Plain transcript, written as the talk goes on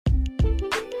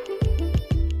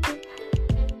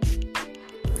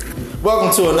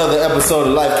Welcome to another episode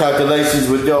of Life Calculations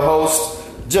with your host,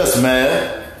 Just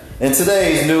Mad. In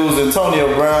today's news,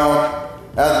 Antonio Brown,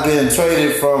 after getting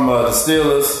traded from the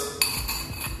Steelers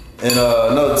and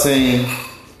another team,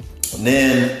 and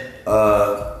then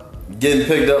getting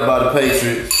picked up by the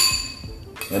Patriots,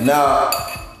 and now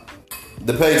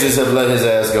the Patriots have let his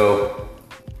ass go.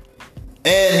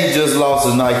 And he just lost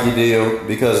his Nike deal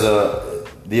because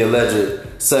of the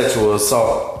alleged sexual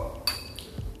assault.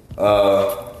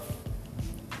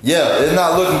 Yeah, it's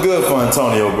not looking good for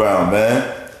Antonio Brown,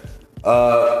 man.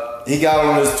 He got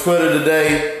on his Twitter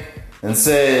today and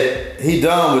said he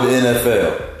done with the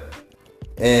NFL.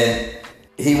 And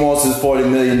he wants his $40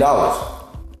 million.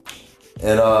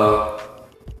 And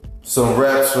some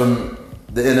reps from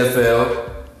the NFL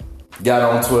got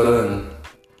on Twitter and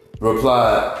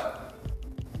replied,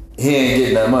 he ain't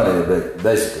getting that money,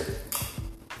 basically.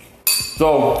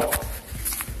 So,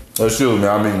 excuse me,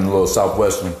 I'm eating a little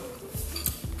Southwestern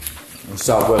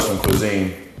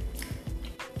cuisine.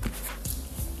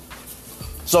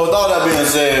 So with all that being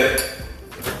said,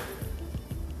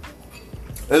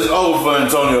 it's over for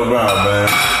Antonio Brown, man.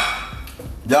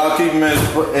 Y'all keep him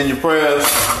in your prayers.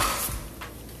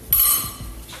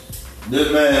 This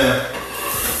man,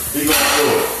 he going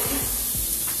through it.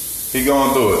 He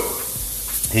going through it.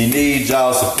 He needs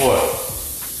y'all support.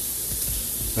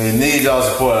 I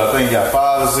think he got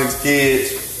 5 or 6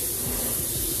 kids.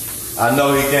 I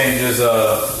know he can't just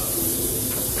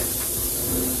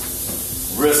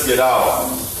risk it all.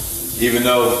 Even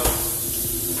though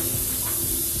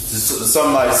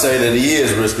some might say that he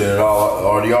is risking it all,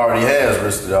 or he already has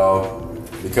risked it all,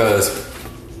 because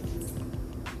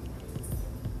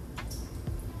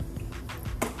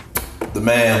the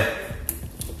man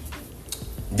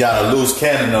got a loose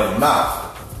cannon of a mouth.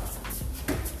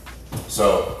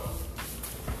 So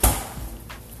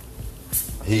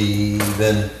he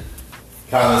been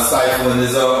kind of stifling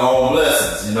his own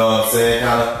blessings, you know what I'm saying?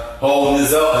 Kind of holding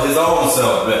his own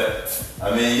self back.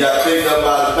 I mean, he got picked up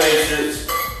by the Patriots,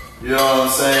 you know what I'm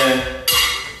saying?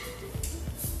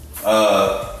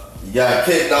 He got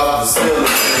kicked off the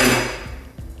Steelers team,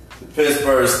 the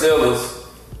Pittsburgh Steelers.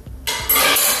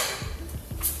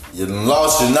 You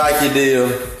lost your Nike deal,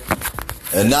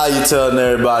 and now you're telling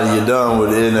everybody you're done with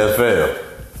the NFL.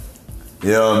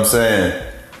 You know what I'm saying?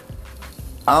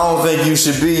 I don't think you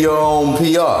should be your own PR.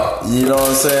 You know what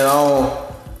I'm saying?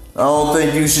 I don't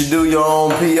think you should do your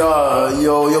own PR.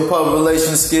 Your public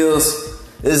relations skills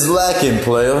is lacking,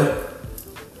 player.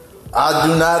 I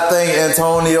do not think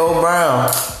Antonio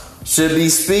Brown should be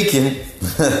speaking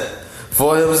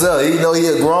for himself. Even though he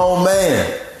a grown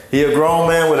man. He a grown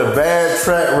man with a bad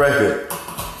track record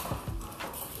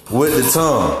with the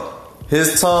tongue.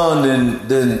 His tongue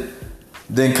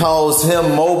then caused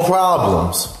him more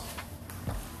problems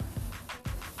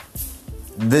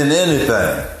than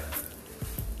anything.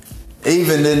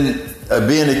 Even in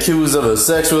being accused of a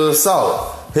sexual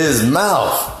assault, his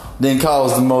mouth then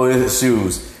caused more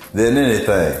issues than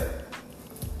anything.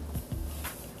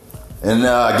 And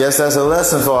I guess that's a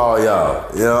lesson for all y'all.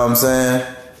 You know what I'm saying?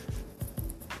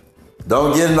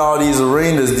 Don't get in all these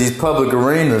arenas, these public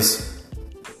arenas,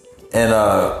 and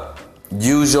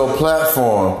use your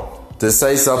platform to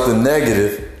say something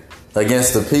negative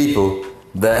against the people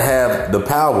that have the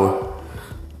power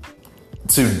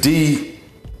to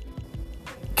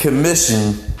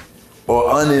decommission or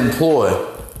unemploy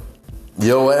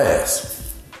your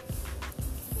ass.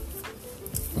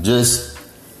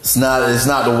 It's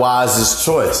not the wisest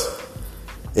choice.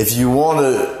 If you want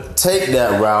to take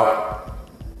that route,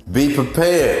 be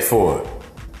prepared for it.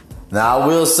 Now, I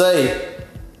will say,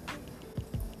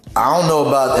 I don't know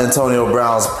about Antonio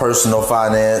Brown's personal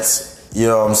finance, you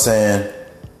know what I'm saying?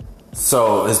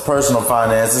 So, his personal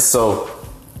finances, so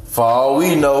for all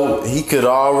we know, he could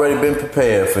have already been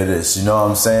prepared for this, you know what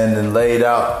I'm saying? And laid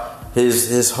out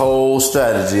his whole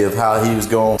strategy of how he was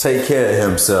going to take care of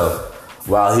himself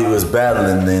while he was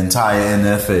battling the entire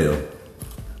NFL.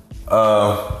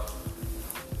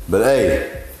 But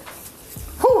hey,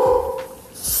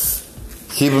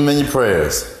 keep him in your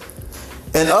prayers.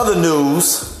 In other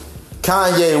news,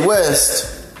 Kanye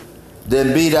West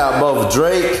then beat out both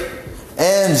Drake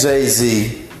and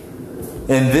Jay-Z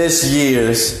in this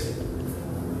year's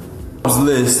Forbes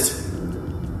List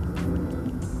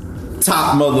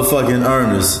top motherfucking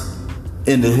earners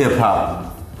in the hip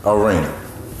hop arena.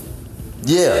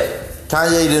 Yeah,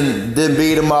 Kanye didn't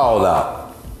beat them all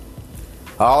out.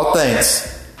 All thanks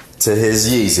to his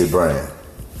Yeezy brand.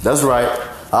 That's right.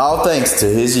 All thanks to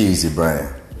his Yeezy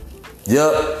brand.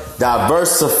 Yup,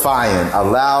 diversifying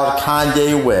allowed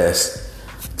Kanye West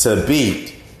to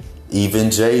beat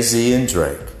even Jay-Z and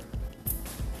Drake.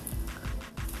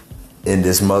 in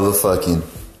this motherfucking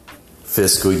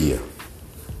fiscal year.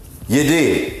 You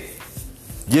did.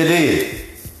 You did.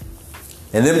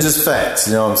 And them just facts,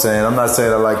 you know what I'm saying? I'm not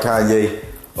saying I like Kanye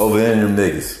over any of them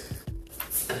niggas.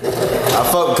 I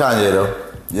fuck with Kanye though.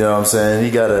 You know what I'm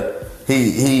saying?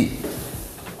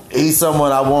 He's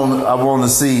someone I want to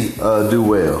see do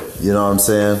well. You know what I'm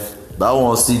saying? But I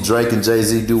want to see Drake and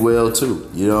Jay-Z do well too.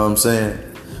 You know what I'm saying?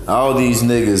 All these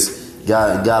niggas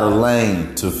got a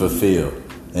lane to fulfill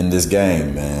in this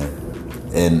game, man.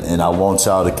 And I want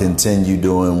y'all to continue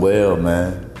doing well,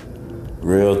 man.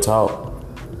 Real talk.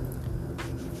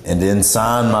 And then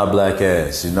sign my black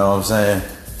ass, you know what I'm saying?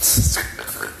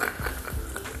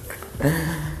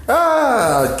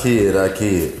 I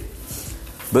kid.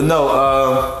 But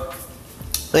no,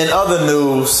 in other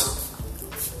news,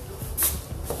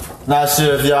 not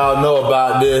sure if y'all know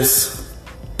about this.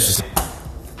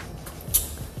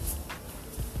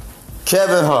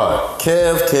 Kevin Hart,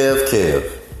 Kev.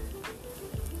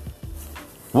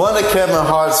 One of Kevin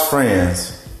Hart's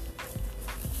friends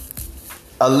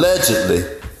allegedly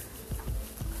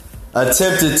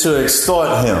attempted to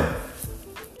extort him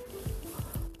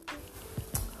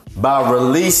by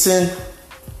releasing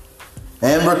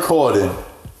and recording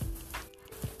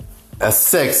a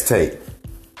sex tape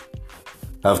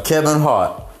of Kevin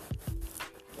Hart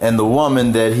and the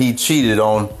woman that he cheated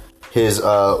on his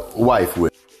wife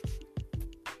with.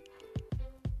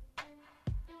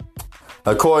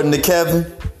 According to Kevin,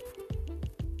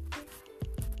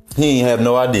 he ain't have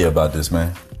no idea about this,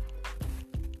 man.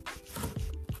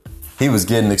 He was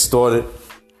getting extorted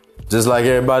just like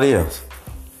everybody else.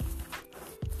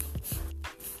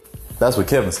 That's what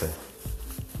Kevin said.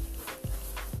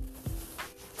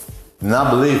 And I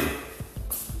believe it.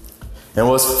 And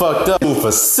what's fucked up for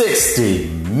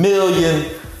 $60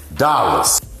 million.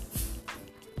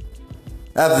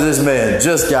 After this man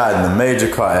just got in a major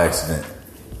car accident.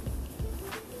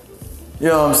 You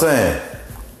know what I'm saying?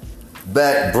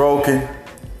 Back broken.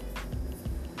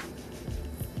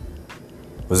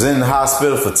 Was in the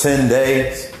hospital for 10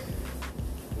 days.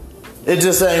 It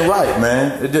just ain't right,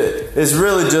 man. It's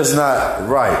really just not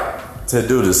right to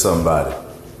do to somebody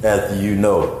after you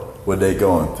know what they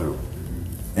going through.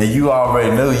 And you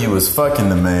already knew you was fucking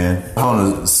the man. I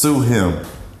want to sue him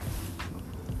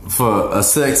for a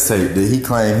sex tape that he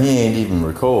claimed he ain't even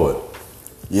record.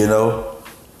 You know?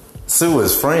 Sue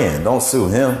his friend, don't sue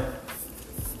him.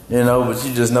 You know, but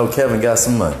you just know Kevin got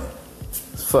some money.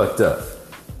 It's fucked up.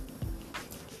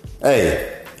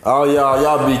 Hey, all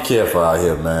y'all be careful out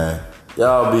here, man.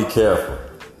 Y'all be careful.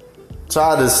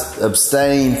 Try to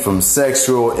abstain from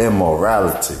sexual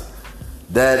immorality.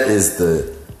 That is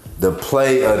the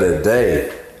play of the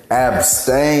day.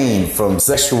 Abstain from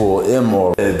sexual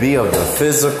immorality. Be of the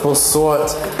physical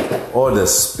sort or the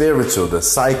spiritual, the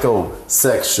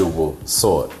psychosexual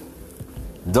sort.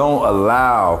 Don't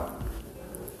allow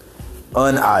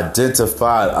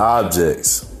unidentified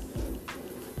objects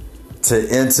to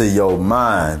enter your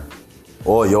mind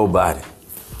or your body.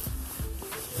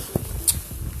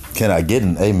 Can I get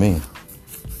an amen?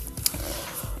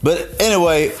 But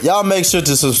anyway, y'all make sure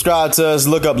to subscribe to us.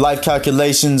 Look up Life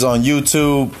Calculations on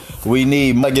YouTube. We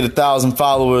might get 1,000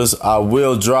 followers. I'll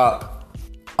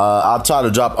try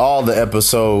to drop all the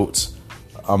episodes.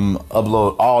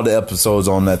 Upload all the episodes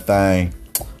on that thing.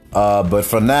 But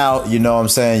for now, you know what I'm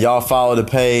saying? Y'all follow the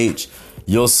page.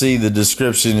 You'll see the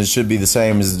description. It should be the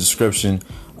same as the description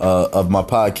of my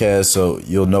podcast, so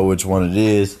you'll know which one it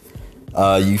is.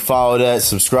 You follow that,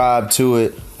 subscribe to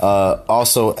it.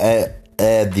 Also add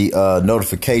the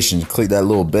notification. Click that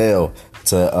little bell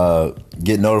to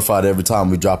get notified every time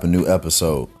we drop a new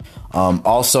episode.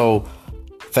 Also,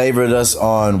 favorite us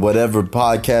on whatever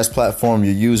podcast platform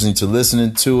you're using to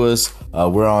listening to us.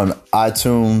 We're on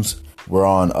iTunes. We're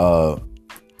on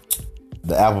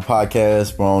the Apple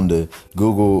Podcast. We're on the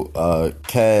Google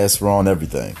Cast. We're on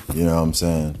everything. You know what I'm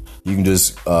saying? You can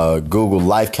just Google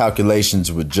Life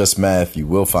Calculations with Just Math. You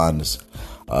will find us.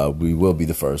 We will be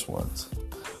the first ones.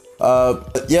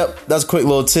 Yep, that's a quick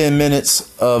little 10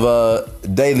 minutes of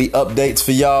daily updates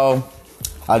for y'all.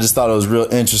 I just thought it was real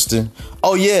interesting.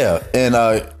 Oh, yeah. And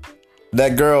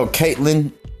that girl,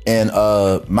 Caitlyn and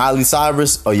Miley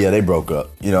Cyrus. Oh, yeah, they broke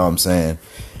up. You know what I'm saying?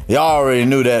 Y'all already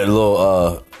knew that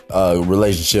little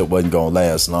relationship wasn't going to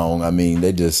last long. I mean,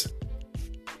 they just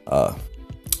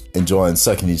enjoying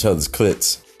sucking each other's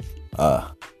clits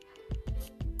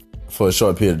for a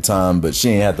short period of time. But she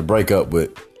ain't had to break up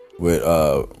with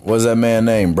what's that man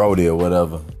named? Brody or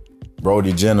whatever.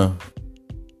 Brody Jenner.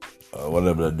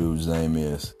 Whatever that dude's name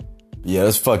is. Yeah,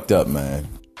 it's fucked up, man.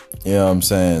 You know what I'm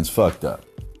saying? It's fucked up.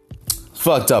 It's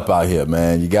fucked up out here,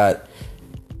 man. You got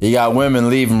You got women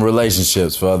leaving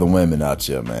relationships for other women out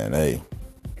here, man.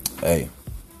 Hey.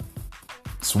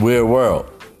 It's a weird world.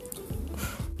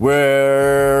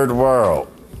 Weird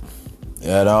world. You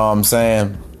know what I'm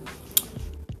saying?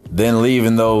 Then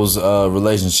leaving those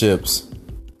relationships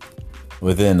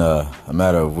within a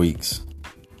matter of weeks.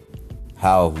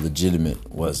 How legitimate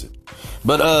was it?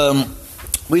 But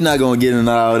we're not gonna get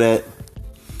into all that.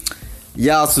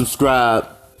 Y'all subscribe.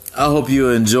 I hope you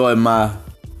enjoy my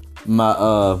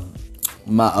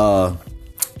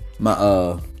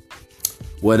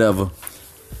whatever.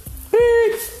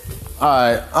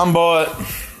 Alright, I'm bored.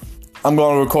 I'm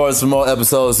gonna record some more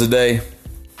episodes today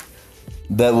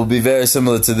that will be very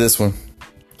similar to this one.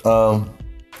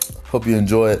 Hope you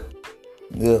enjoy it.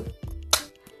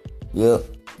 Yep.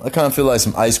 I kind of feel like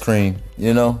some ice cream,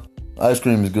 you know? Ice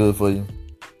cream is good for you.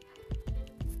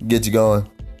 Get you going,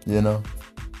 you know?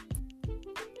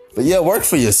 But yeah, work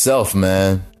for yourself,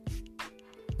 man.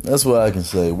 That's what I can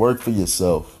say. Work for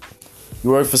yourself.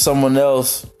 You work for someone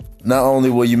else, not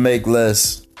only will you make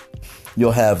less,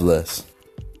 you'll have less.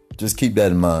 Just keep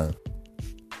that in mind.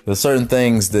 There's certain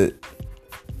things that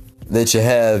you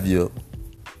have, you'll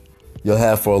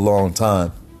have for a long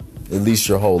time. At least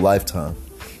your whole lifetime.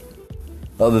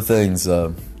 Other things,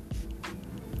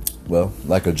 well,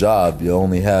 like a job, you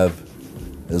only have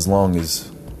as long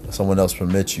as someone else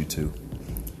permits you to.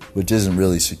 Which isn't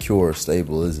really secure or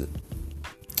stable, is it?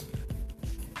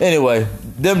 Anyway,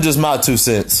 them just my 2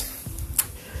 cents.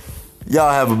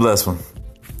 Y'all have a blessed one.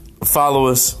 Follow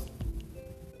us.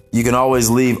 You can always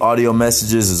leave audio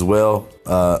messages as well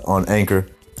on Anchor.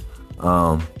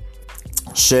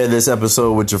 Share this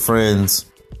episode with your friends.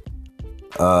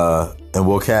 And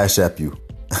we'll cash app you.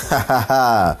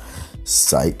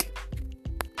 Psych.